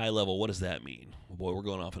 Training at a high level, what does that mean? Boy, we're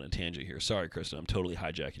going off on a tangent here. Sorry, Kristen, I'm totally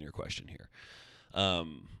hijacking your question here.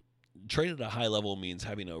 Training at a high level means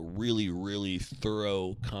having a really, really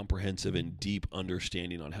thorough, comprehensive, and deep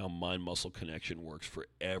understanding on how mind-muscle connection works for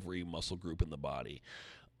every muscle group in the body.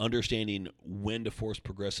 Understanding when to force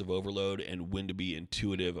progressive overload and when to be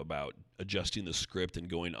intuitive about adjusting the script and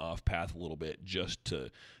going off path a little bit just to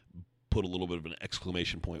put a little bit of an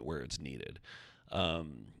exclamation point where it's needed.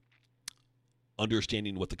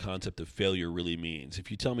 Understanding what the concept of failure really means. If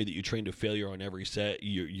you tell me that you train to failure on every set,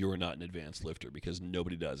 you're not an advanced lifter because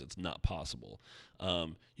nobody does. It's not possible.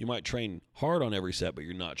 You might train hard on every set, but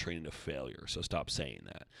you're not training to failure, so stop saying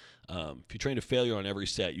that. If you train to failure on every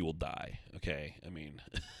set, you will die, okay? I mean,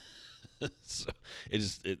 so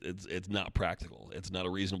it's not practical. It's not a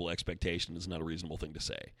reasonable expectation. It's not a reasonable thing to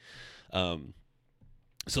say. So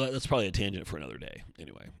that's probably a tangent for another day.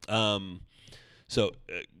 Anyway,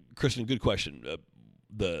 Kristen, good question.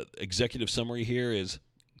 The executive summary here is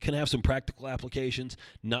can have some practical applications,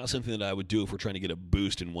 not something that I would do if we're trying to get a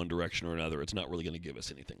boost in one direction or another. It's not really going to give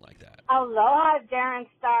us anything like that. Aloha, Darren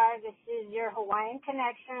Star. This is your Hawaiian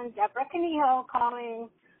Connection, Deborah Kaniho calling.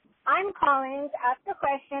 I'm calling to ask a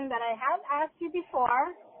question that I have asked you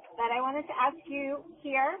before, that I wanted to ask you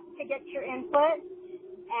here to get your input.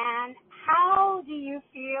 And how do you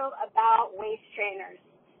feel about waist trainers?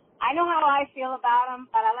 I know how I feel about them,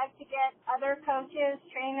 but I like to get other coaches,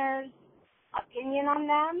 trainers' opinion on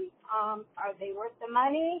them. Are they worth the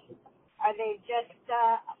money? Are they just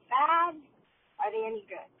a fad? Are they any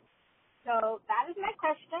good? So that is my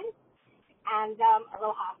question. And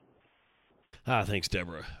aloha. Thanks,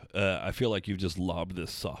 Deborah. I feel like you've just lobbed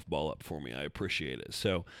this softball up for me. I appreciate it.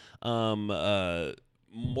 So, moral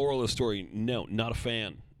of the story, no, not a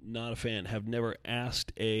fan. Not a fan. Have never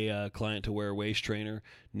asked a client to wear a waist trainer.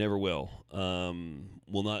 Never will.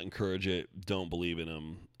 Will not encourage it. Don't believe in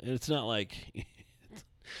them. And it's not like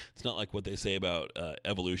what they say about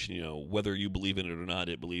evolution. You know, whether you believe in it or not,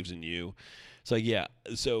 it believes in you. So yeah.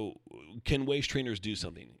 So can waist trainers do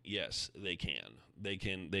something? Yes, they can. They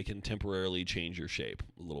can temporarily change your shape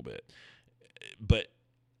a little bit. But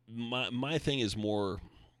my thing is more.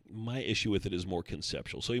 My issue with it is more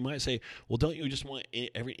conceptual. So you might say, well, don't you just want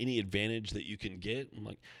any advantage that you can get? I'm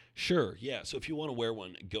like, sure, yeah. So if you want to wear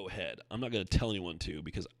one, go ahead. I'm not going to tell anyone to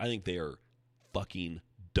because I think they are fucking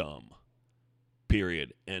dumb.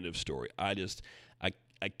 Period. End of story. I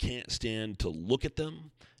can't stand to look at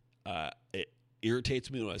them. It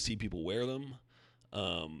irritates me when I see people wear them.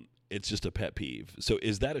 It's just a pet peeve. So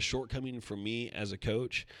is that a shortcoming for me as a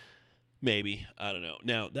coach? Maybe. I don't know.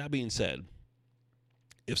 Now, that being said,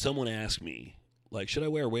 if someone asked me, like, should I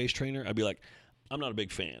wear a waist trainer? I'd be like, I'm not a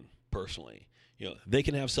big fan, personally. You know, they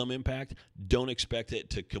can have some impact. Don't expect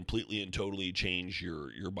it to completely and totally change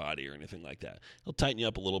your body or anything like that. It'll tighten you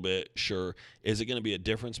up a little bit, sure. Is it going to be a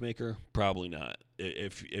difference maker? Probably not.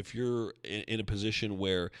 If you're in a position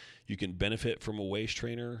where you can benefit from a waist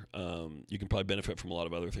trainer, you can probably benefit from a lot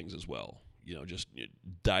of other things as well. You know, just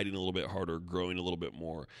dieting a little bit harder, growing a little bit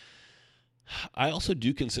more. I also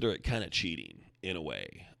do consider it kind of cheating in a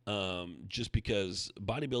way, just because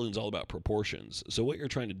bodybuilding is all about proportions. So what you're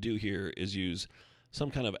trying to do here is use some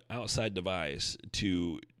kind of outside device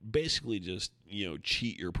to basically just,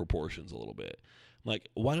 cheat your proportions a little bit. Like,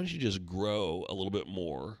 why don't you just grow a little bit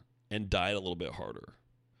more and diet a little bit harder?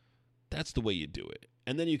 That's the way you do it.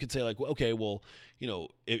 And then you could say, like, well, okay, well,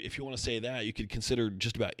 if you want to say that, you could consider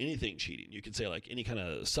just about anything cheating. You could say, like, any kind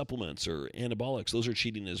of supplements or anabolics, those are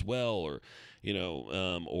cheating as well. Or,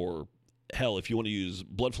 or hell, if you want to use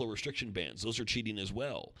blood flow restriction bands, those are cheating as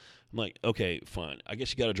well. I'm like, okay, fine. I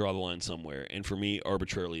guess you got to draw the line somewhere. And for me,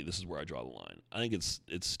 arbitrarily, this is where I draw the line. I think it's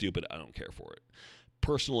stupid. I don't care for it.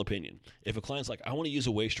 Personal opinion. If a client's like, I want to use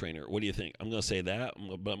a waist trainer, what do you think? I'm going to say that,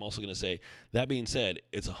 but I'm also going to say, that being said,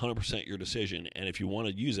 it's 100% your decision. And if you want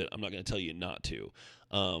to use it, I'm not going to tell you not to.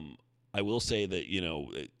 I will say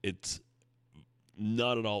that, it's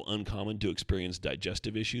not at all uncommon to experience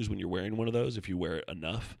digestive issues when you're wearing one of those, if you wear it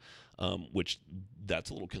enough, which that's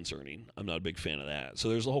a little concerning. I'm not a big fan of that. So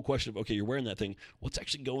there's the whole question of, okay, you're wearing that thing. What's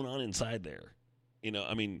actually going on inside there?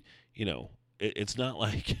 It's not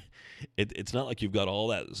like it's not like you've got all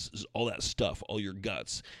that stuff, all your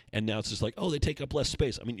guts, and now it's just like, oh, they take up less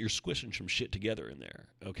space. I mean, you're squishing some shit together in there,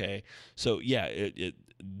 okay? So yeah, it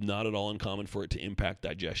not at all uncommon for it to impact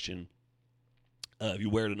digestion. If you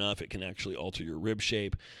wear it enough, it can actually alter your rib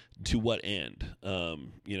shape. To what end?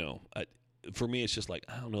 For me, it's just like,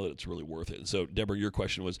 I don't know that it's really worth it. And so, Deborah, your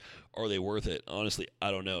question was, are they worth it? Honestly, I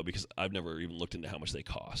don't know, because I've never even looked into how much they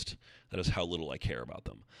cost. That is how little I care about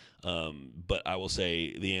them. But I will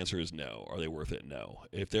say the answer is no. Are they worth it? No.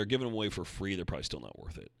 If they're giving them away for free, they're probably still not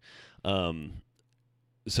worth it.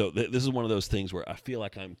 So this is one of those things where I feel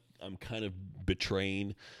like I'm kind of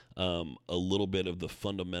betraying a little bit of the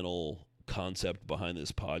fundamental concept behind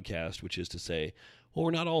this podcast, which is to say, well,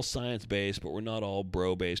 we're not all science-based, but we're not all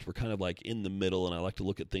bro-based. We're kind of like in the middle, and I like to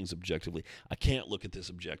look at things objectively. I can't look at this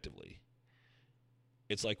objectively.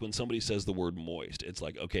 It's like when somebody says the word moist. It's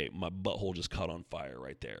like, okay, my butthole just caught on fire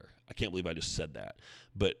right there. I can't believe I just said that.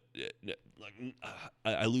 But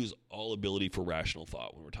I lose all ability for rational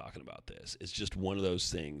thought when we're talking about this. It's just one of those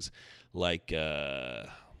things. Like, what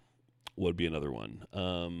would be another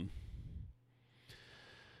one?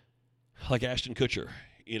 Like Ashton Kutcher,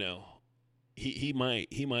 He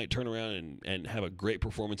might turn around and have a great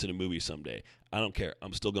performance in a movie someday. I don't care.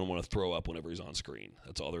 I'm still going to want to throw up whenever he's on screen.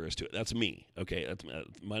 That's all there is to it. That's me. Okay, that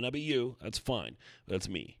might not be you. That's fine. But that's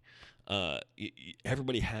me.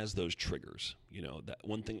 Everybody has those triggers. That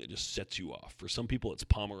one thing that just sets you off. For some people, it's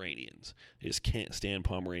Pomeranians. They just can't stand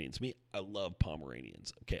Pomeranians. Me, I love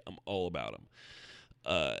Pomeranians. Okay, I'm all about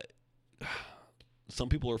them. Some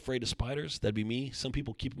people are afraid of spiders. That'd be me. Some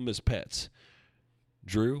people keep them as pets.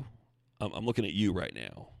 Drew, I'm looking at you right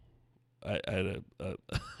now. I had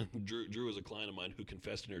Drew is a client of mine who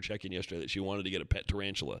confessed in her check-in yesterday that she wanted to get a pet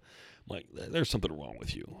tarantula. I'm like, there's something wrong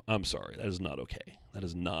with you. I'm sorry. That is not okay. That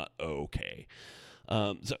is not okay.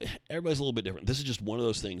 So everybody's a little bit different. This is just one of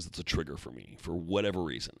those things that's a trigger for me for whatever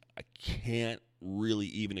reason. I can't really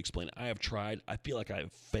even explain it. I have tried. I feel like I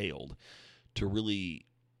have failed to really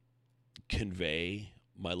convey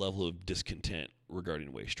my level of discontent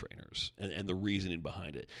regarding waist trainers and the reasoning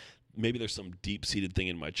behind it. Maybe there's some deep-seated thing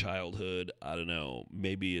in my childhood. I don't know.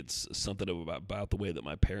 Maybe it's something about the way that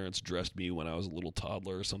my parents dressed me when I was a little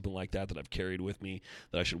toddler or something like that I've carried with me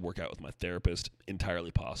that I should work out with my therapist.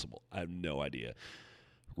 Entirely possible. I have no idea.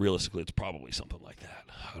 Realistically, it's probably something like that.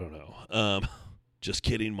 I don't know. Just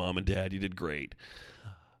kidding, Mom and Dad. You did great.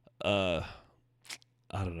 I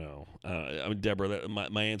don't know. I mean, Deborah,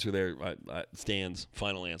 my answer there stands.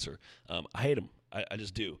 Final answer. I hate them. I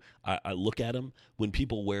just do. I look at them. When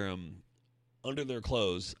people wear them under their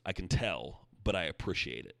clothes, I can tell, but I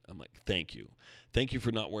appreciate it. I'm like, thank you. Thank you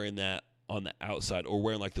for not wearing that on the outside or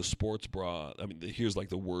wearing like the sports bra. I mean, here's like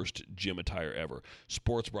the worst gym attire ever.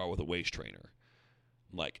 Sports bra with a waist trainer.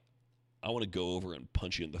 I'm like, I want to go over and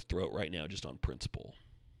punch you in the throat right now just on principle.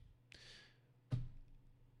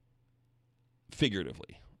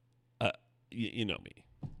 Figuratively. You know me.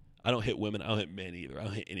 I don't hit women. I don't hit men either. I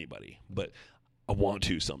don't hit anybody. But I want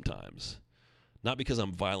to sometimes. Not because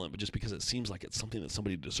I'm violent, but just because it seems like it's something that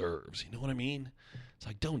somebody deserves. You know what I mean? It's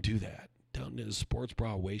like, don't do that. Don't do a sports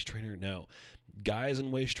bra waist trainer. No. Guys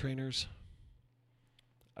in waist trainers,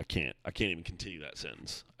 I can't even continue that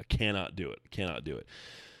sentence. I cannot do it.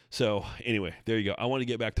 So anyway, there you go. I want to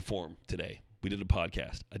get back to form today. We did a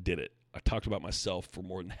podcast. I did it. I talked about myself for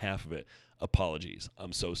more than half of it. Apologies.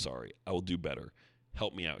 I'm so sorry. I will do better.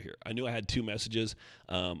 Help me out here. I knew I had 2 messages.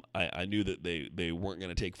 I knew that they weren't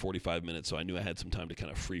going to take 45 minutes, so I knew I had some time to kind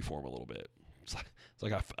of freeform a little bit. It's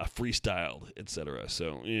like I freestyled, etc.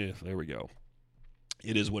 So there we go.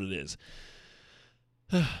 It is what it is.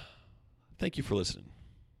 Thank you for listening.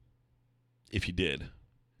 If you did.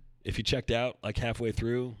 If you checked out like halfway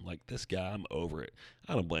through, like this guy, I'm over it.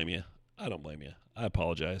 I don't blame you. I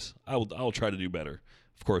apologize. I will try to do better.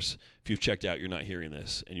 Of course, if you've checked out, you're not hearing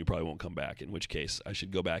this, and you probably won't come back, in which case I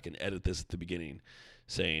should go back and edit this at the beginning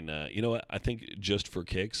saying, you know what, I think just for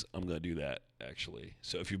kicks, I'm going to do that, actually.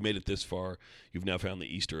 So if you've made it this far, you've now found the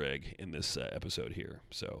Easter egg in this episode here.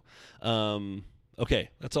 So, okay,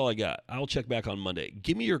 that's all I got. I'll check back on Monday.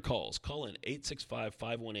 Give me your calls. Call in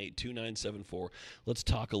 865-518-2974. Let's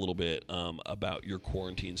talk a little bit about your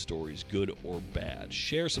quarantine stories, good or bad.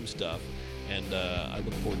 Share some stuff, and I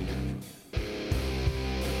look forward to hearing from you.